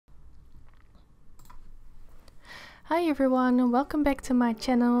Hi everyone, welcome back to my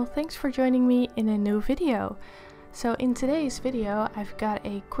channel. Thanks for joining me in a new video. So in today's video I've got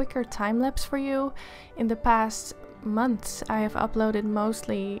a quicker time lapse for you. In the past months I have uploaded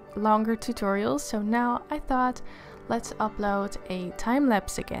mostly longer tutorials, so now I thought let's upload a time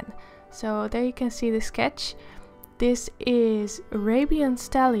lapse again. So there you can see the sketch. This is Arabian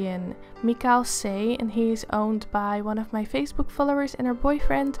stallion Mikaal C, and he is owned by one of my Facebook followers and her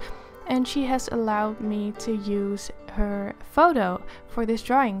boyfriend, and she has allowed me to use her photo for this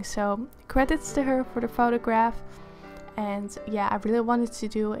drawing, so credits to her for the photograph. And yeah, I really wanted to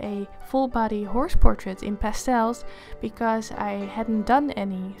do a full body horse portrait in pastels because I hadn't done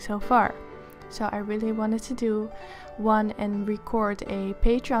any so far. So I really wanted to do one and record a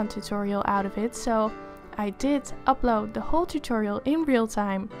Patreon tutorial out of it. So I did upload the whole tutorial in real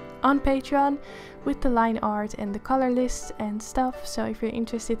time on Patreon with the line art and the color list and stuff. So if you're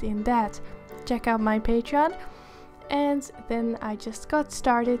interested in that, check out my Patreon. And then I just got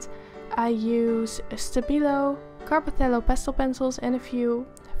started. I use Stabilo, Carbatello pastel pencils and a few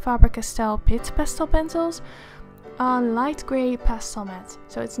Faber-Castell Pit pastel pencils on light grey Pastelmat.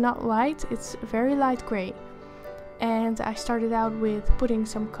 So it's not white, it's very light grey. And I started out with putting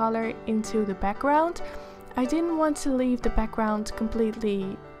some color into the background. I didn't want to leave the background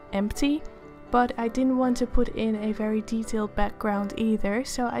completely empty, but I didn't want to put in a very detailed background either,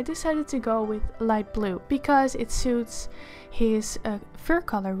 so I decided to go with light blue because it suits his fur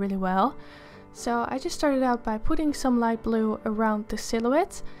color really well. So I just started out by putting some light blue around the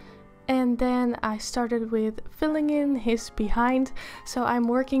silhouette, and then I started with filling in his behind. So I'm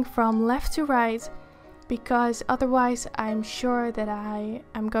working from left to right because otherwise I'm sure that I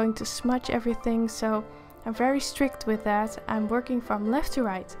am going to smudge everything, so I'm very strict with that. I'm working from left to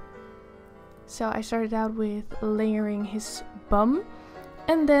right. So I started out with layering his bum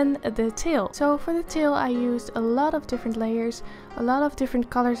and then the tail. So for the tail I used a lot of different layers, a lot of different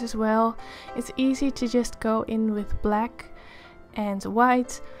colors as well. It's easy to just go in with black and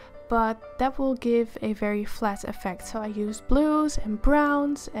white, but that will give a very flat effect. So I used blues and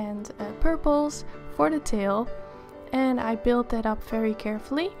browns and purples for the tail, and I built that up very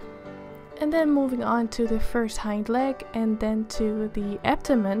carefully. And then moving on to the first hind leg and then to the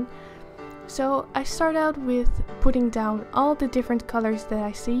abdomen. So I start out with putting down all the different colors that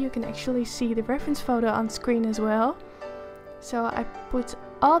I see. You can actually see the reference photo on screen as well. So I put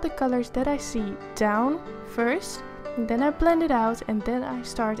all the colors that I see down first, and then I blend it out, and then I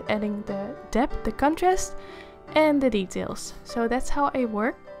start adding the depth, the contrast and the details. So that's how I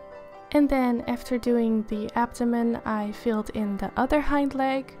work. And then after doing the abdomen I filled in the other hind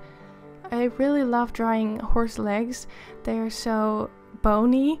leg. I really love drawing horse legs. They are so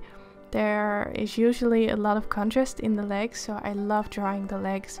bony. There is usually a lot of contrast in the legs, so I love drawing the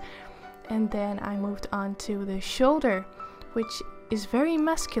legs. And then I moved on to the shoulder, which is very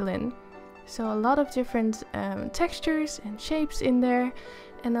masculine. So a lot of different textures and shapes in there,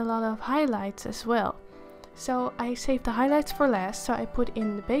 and a lot of highlights as well. So I saved the highlights for last, so I put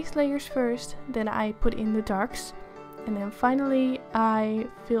in the base layers first, then I put in the darks, and then finally I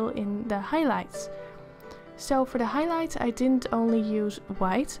fill in the highlights. So for the highlights I didn't only use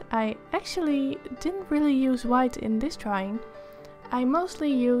white. I actually didn't really use white in this drawing. I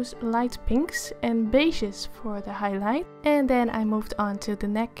mostly use light pinks and beiges for the highlight. And then I moved on to the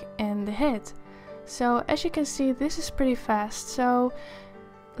neck and the head. So as you can see, this is pretty fast. So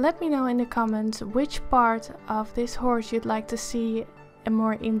let me know in the comments which part of this horse you'd like to see a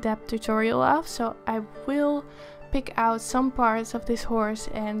more in-depth tutorial of. So I will pick out some parts of this horse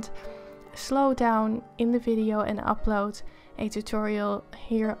and slow down in the video and upload a tutorial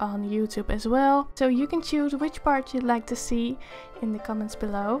here on YouTube as well. So you can choose which part you'd like to see in the comments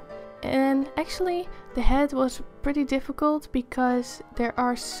below. And actually the head was pretty difficult because there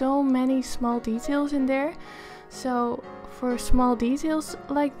are so many small details in there. So for small details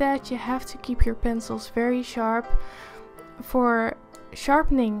like that you have to keep your pencils very sharp. For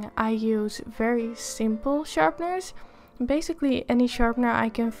sharpening I use very simple sharpeners. Basically any sharpener I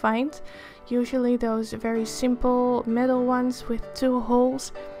can find, usually those very simple metal ones with 2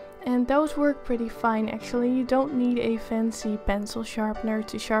 holes, and those work pretty fine actually. You don't need a fancy pencil sharpener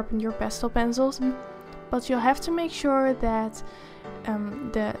to sharpen your pastel pencils, but you'll have to make sure that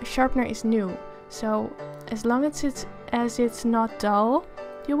the sharpener is new. So as long as it's not dull,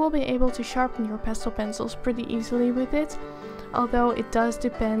 you will be able to sharpen your pastel pencils pretty easily with it, although it does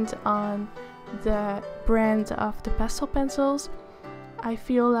depend on the brand of the pastel pencils. I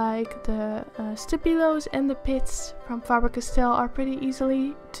feel like the Stabilos and the Pits from Faber-Castell are pretty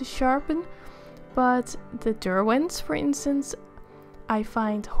easily to sharpen, but the Derwents, for instance, I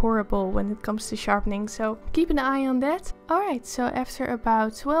find horrible when it comes to sharpening, so keep an eye on that. Alright, so after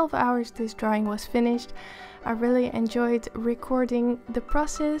about 12 hours this drawing was finished. I really enjoyed recording the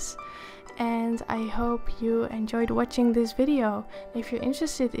process, and I hope you enjoyed watching this video. If you're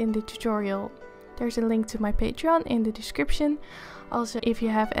interested in the tutorial, there's a link to my Patreon in the description. Also, if you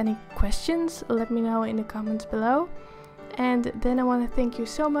have any questions, let me know in the comments below. And then I want to thank you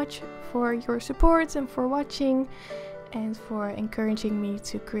so much for your support and for watching and for encouraging me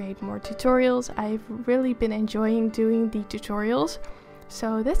to create more tutorials. I've really been enjoying doing the tutorials,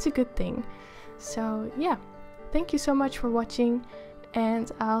 so that's a good thing. So yeah, thank you so much for watching,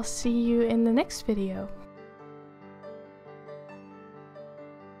 and I'll see you in the next video.